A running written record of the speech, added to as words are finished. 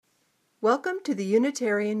Welcome to the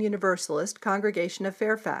Unitarian Universalist Congregation of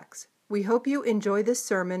Fairfax. We hope you enjoy this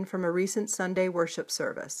sermon from a recent Sunday worship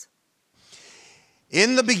service.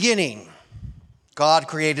 In the beginning, God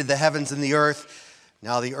created the heavens and the earth.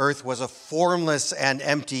 Now the earth was a formless and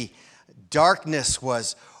empty. Darkness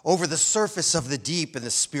was over the surface of the deep, and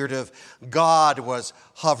the Spirit of God was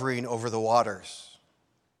hovering over the waters.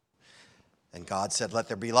 And God said, "Let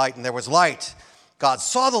there be light," and there was light. God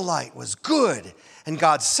saw the light was good, and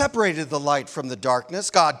God separated the light from the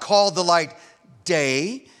darkness. God called the light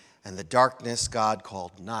day, and the darkness God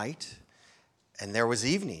called night. And there was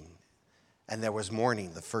evening, and there was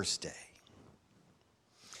morning the first day.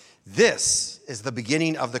 This is the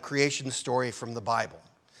beginning of the creation story from the Bible.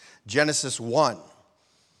 Genesis 1.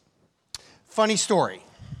 Funny story.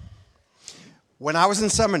 When I was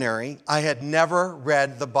in seminary, I had never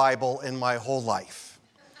read the Bible in my whole life.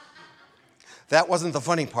 That wasn't the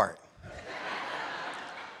funny part.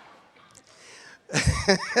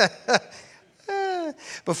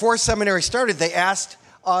 Before seminary started, they asked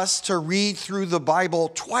us to read through the Bible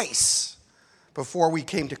twice before we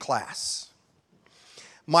came to class.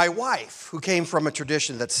 My wife, who came from a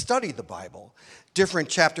tradition that studied the Bible, different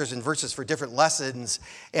chapters and verses for different lessons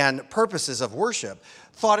and purposes of worship,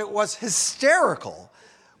 thought it was hysterical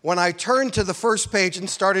when I turned to the first page and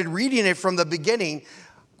started reading it from the beginning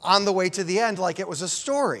on the way to the end like it was a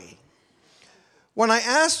story. When I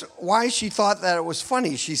asked why she thought that it was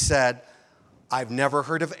funny, she said, "I've never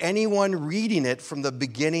heard of anyone reading it from the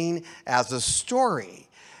beginning as a story."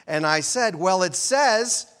 And I said, "Well, it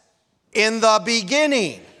says in the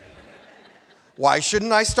beginning. Why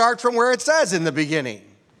shouldn't I start from where it says in the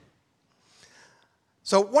beginning?"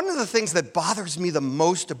 So one of the things that bothers me the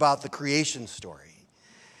most about the creation story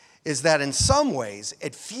is that in some ways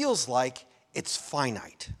it feels like it's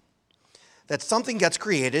finite. That something gets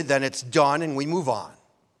created, then it's done, and we move on.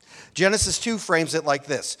 Genesis 2 frames it like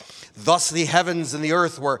this: "Thus the heavens and the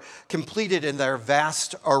earth were completed in their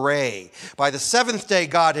vast array. By the seventh day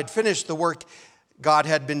God had finished the work God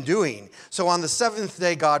had been doing. So on the seventh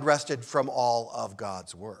day God rested from all of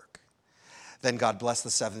God's work. Then God blessed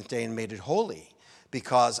the seventh day and made it holy,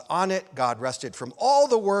 because on it God rested from all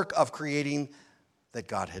the work of creating that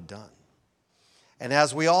God had done." And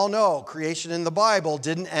as we all know, creation in the Bible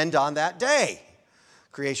didn't end on that day.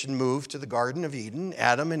 Creation moved to the Garden of Eden,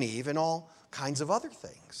 Adam and Eve, and all kinds of other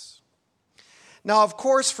things. Now, of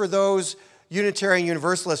course, for those Unitarian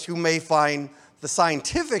Universalists who may find the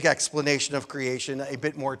scientific explanation of creation a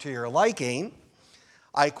bit more to your liking,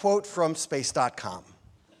 I quote from space.com.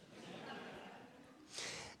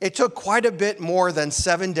 "It took quite a bit more than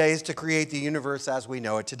 7 days to create the universe as we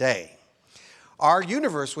know it today. Our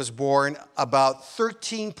universe was born about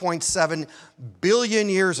 13.7 billion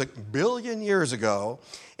years ago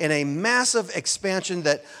in a massive expansion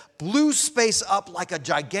that blew space up like a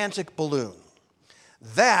gigantic balloon.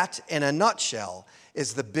 That, in a nutshell,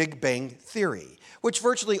 is the Big Bang Theory, which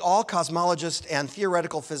virtually all cosmologists and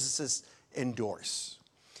theoretical physicists endorse.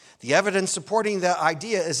 The evidence supporting that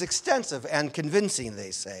idea is extensive and convincing, they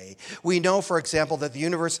say. We know, for example, that the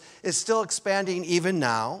universe is still expanding even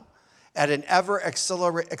now at an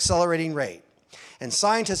ever-accelerating rate. And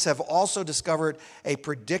scientists have also discovered a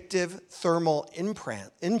predictive thermal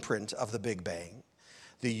imprint of the Big Bang,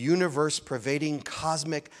 the universe-pervading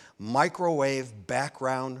cosmic microwave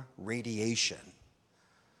background radiation.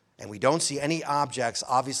 And we don't see any objects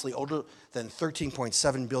obviously older than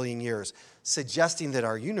 13.7 billion years, suggesting that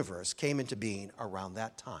our universe came into being around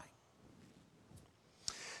that time.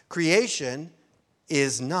 Creation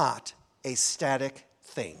is not a static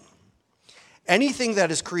thing. Anything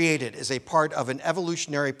that is created is a part of an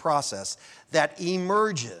evolutionary process that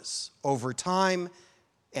emerges over time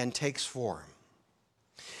and takes form.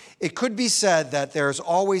 It could be said that there's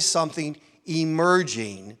always something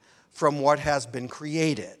emerging from what has been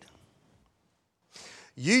created.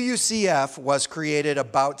 UUCF was created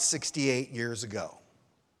about 68 years ago.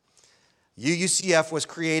 UUCF was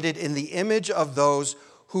created in the image of those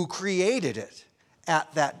who created it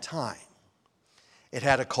at that time. It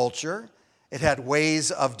had a culture. It had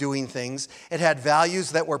ways of doing things. It had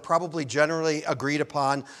values that were probably generally agreed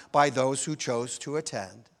upon by those who chose to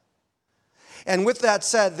attend. And with that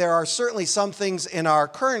said, there are certainly some things in our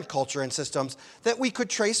current culture and systems that we could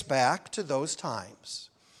trace back to those times.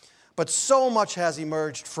 But so much has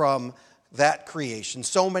emerged from that creation.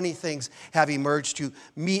 So many things have emerged to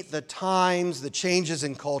meet the times, the changes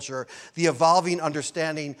in culture, the evolving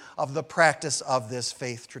understanding of the practice of this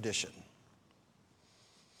faith tradition.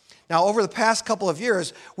 Now, over the past couple of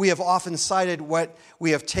years, we have often cited what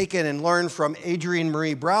we have taken and learned from Adrienne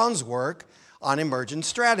Maree Brown's work on emergent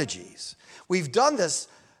strategies. We've done this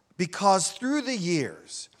because through the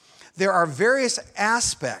years, there are various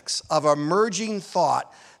aspects of emerging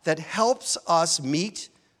thought that helps us meet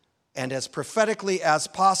and as prophetically as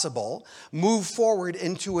possible, move forward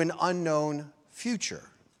into an unknown future.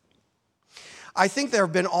 I think there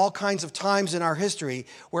have been all kinds of times in our history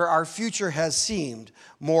where our future has seemed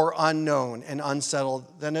more unknown and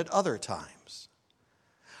unsettled than at other times.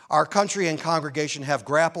 Our country and congregation have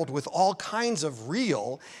grappled with all kinds of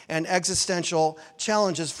real and existential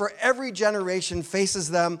challenges, for every generation faces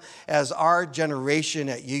them as our generation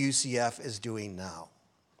at UUCF is doing now.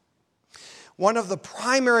 One of the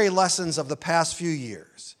primary lessons of the past few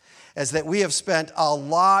years is that we have spent a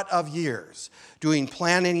lot of years doing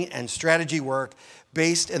planning and strategy work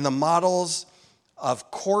based in the models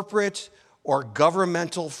of corporate or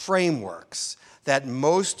governmental frameworks that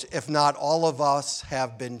most, if not all of us,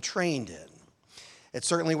 have been trained in. It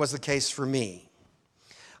certainly was the case for me.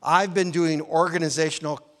 I've been doing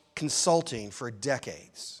organizational consulting for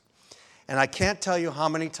decades. And I can't tell you how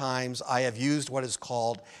many times I have used what is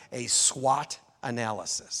called a SWOT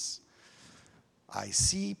analysis. I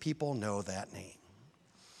see people know that name.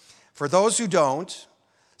 For those who don't,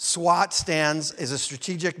 SWOT is a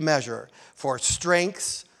strategic measure for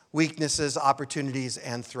strengths, weaknesses, opportunities,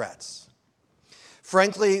 and threats.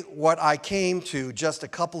 Frankly, what I came to just a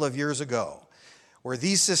couple of years ago, where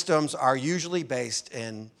these systems are usually based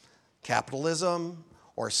in capitalism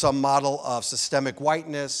or some model of systemic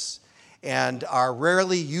whiteness, and are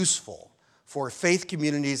rarely useful for faith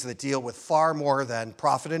communities that deal with far more than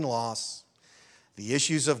profit and loss, the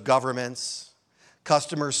issues of governments,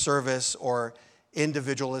 customer service, or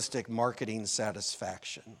individualistic marketing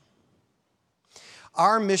satisfaction.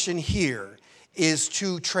 Our mission here is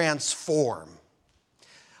to transform.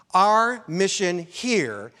 Our mission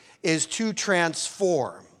here is to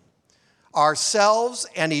transform ourselves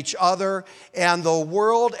and each other and the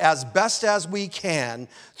world as best as we can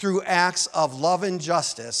through acts of love and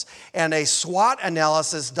justice. And a SWOT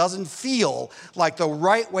analysis doesn't feel like the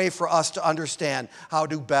right way for us to understand how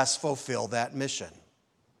to best fulfill that mission.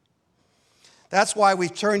 That's why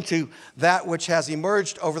we've turned to that which has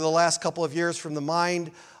emerged over the last couple of years from the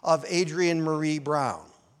mind of Adrienne Maree Brown.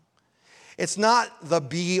 It's not the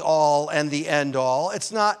be-all and the end-all.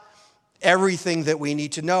 It's not everything that we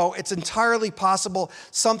need to know. It's entirely possible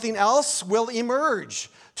something else will emerge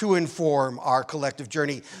to inform our collective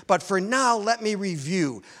journey. But for now, let me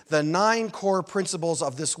review the 9 core principles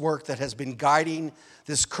of this work that has been guiding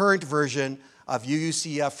this current version of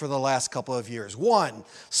UUCF for the last couple of years. 1,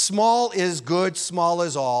 small is good, small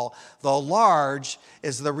is all. The large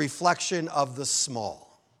is the reflection of the small.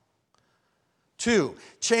 2,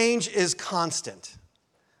 change is constant.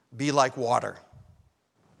 Be like water.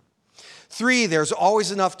 3, there's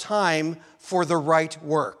always enough time for the right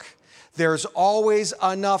work. There's always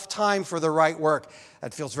enough time for the right work.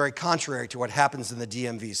 That feels very contrary to what happens in the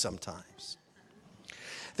DMV sometimes.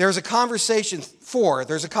 There's a conversation, 4,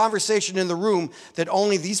 there's a conversation in the room that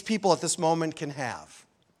only these people at this moment can have.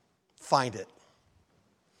 Find it.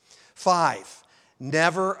 5,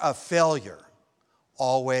 never a failure,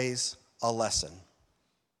 always a lesson.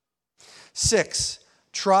 6,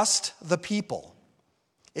 trust the people.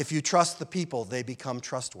 If you trust the people, they become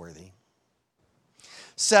trustworthy.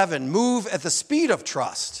 7, move at the speed of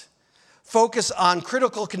trust. Focus on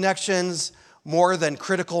critical connections more than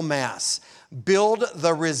critical mass. Build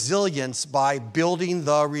the resilience by building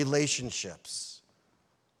the relationships,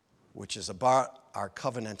 which is about our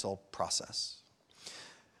covenantal process.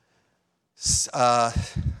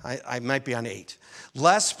 I might be on 8.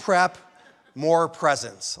 Less prep, more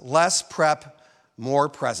presence. Less prep, more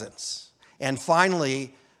presence. And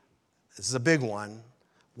finally, this is a big one,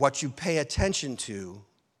 what you pay attention to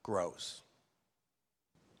grows.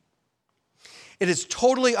 It is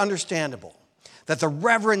totally understandable that the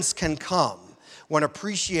reverence can come when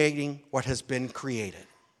appreciating what has been created.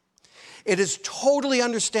 It is totally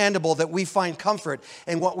understandable that we find comfort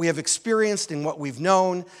in what we have experienced, in what we've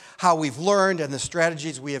known, how we've learned, and the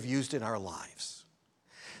strategies we have used in our lives.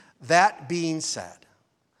 That being said,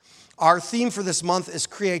 our theme for this month is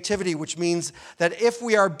creativity, which means that if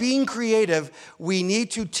we are being creative, we need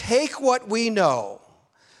to take what we know,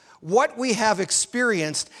 what we have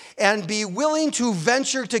experienced, and be willing to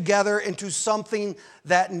venture together into something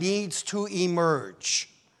that needs to emerge.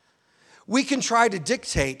 We can try to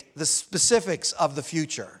dictate the specifics of the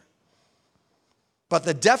future, but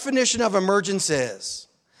the definition of emergence is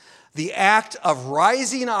the act of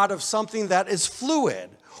rising out of something that is fluid,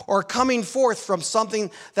 or coming forth from something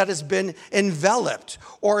that has been enveloped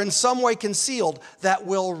or in some way concealed, that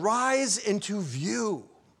will rise into view.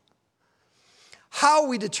 how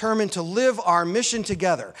we determine to live our mission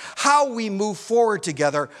together, how we move forward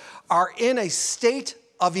together, are in a state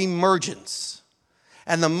of emergence.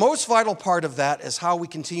 And the most vital part of that is how we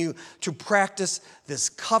continue to practice this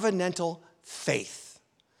covenantal faith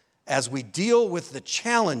as we deal with the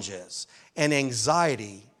challenges and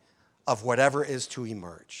anxiety of whatever is to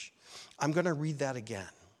emerge. I'm going to read that again.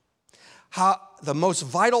 The most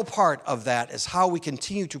vital part of that is how we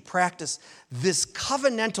continue to practice this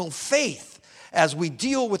covenantal faith as we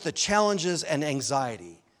deal with the challenges and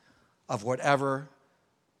anxiety of whatever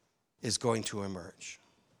is going to emerge.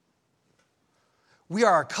 We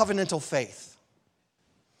are a covenantal faith.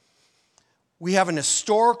 We have an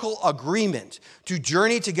historical agreement to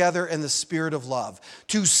journey together in the spirit of love,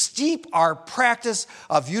 to steep our practice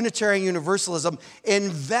of Unitarian Universalism in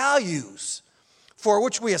values for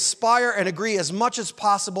which we aspire and agree as much as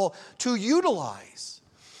possible to utilize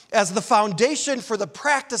as the foundation for the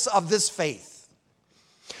practice of this faith.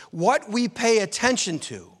 What we pay attention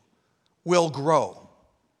to will grow,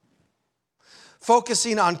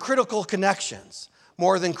 focusing on critical connections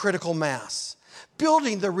more than critical mass,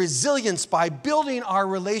 building the resilience by building our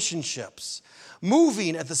relationships,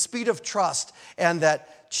 moving at the speed of trust, and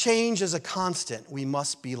that change is a constant. We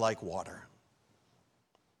must be like water.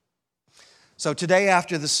 So today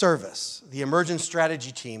after the service, the Emergent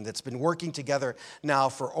Strategy team that's been working together now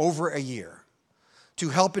for over a year to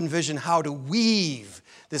help envision how to weave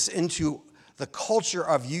this into the culture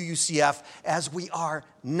of UUCF as we are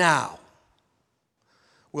now,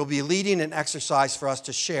 will be leading an exercise for us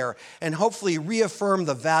to share and hopefully reaffirm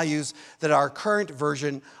the values that our current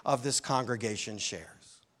version of this congregation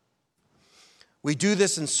shares. We do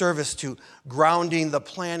this in service to grounding the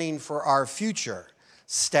planning for our future,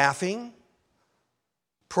 staffing,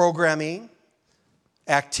 programming,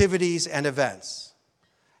 activities, and events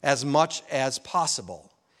as much as possible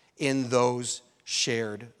in those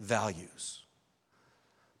shared values.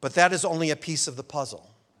 But that is only a piece of the puzzle.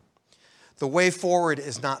 The way forward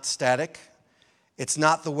is not static. It's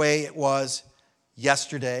not the way it was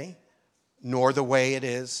yesterday, nor the way it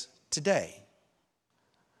is today.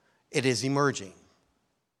 It is emerging.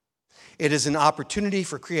 It is an opportunity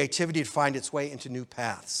for creativity to find its way into new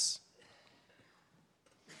paths.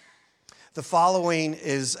 The following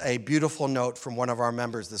is a beautiful note from one of our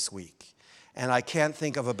members this week, and I can't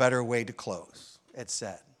think of a better way to close. It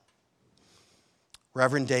said,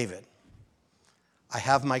 Reverend David, I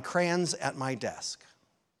have my crayons at my desk,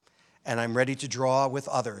 and I'm ready to draw with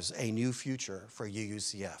others a new future for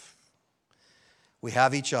UUCF. We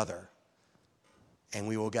have each other, and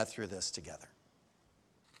we will get through this together.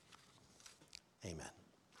 Amen.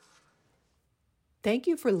 Thank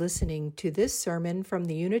you for listening to this sermon from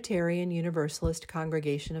the Unitarian Universalist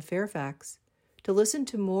Congregation of Fairfax. To listen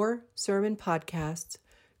to more sermon podcasts,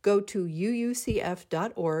 go to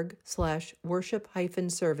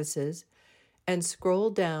uucf.org/worship-services and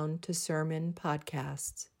scroll down to Sermon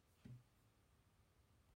Podcasts.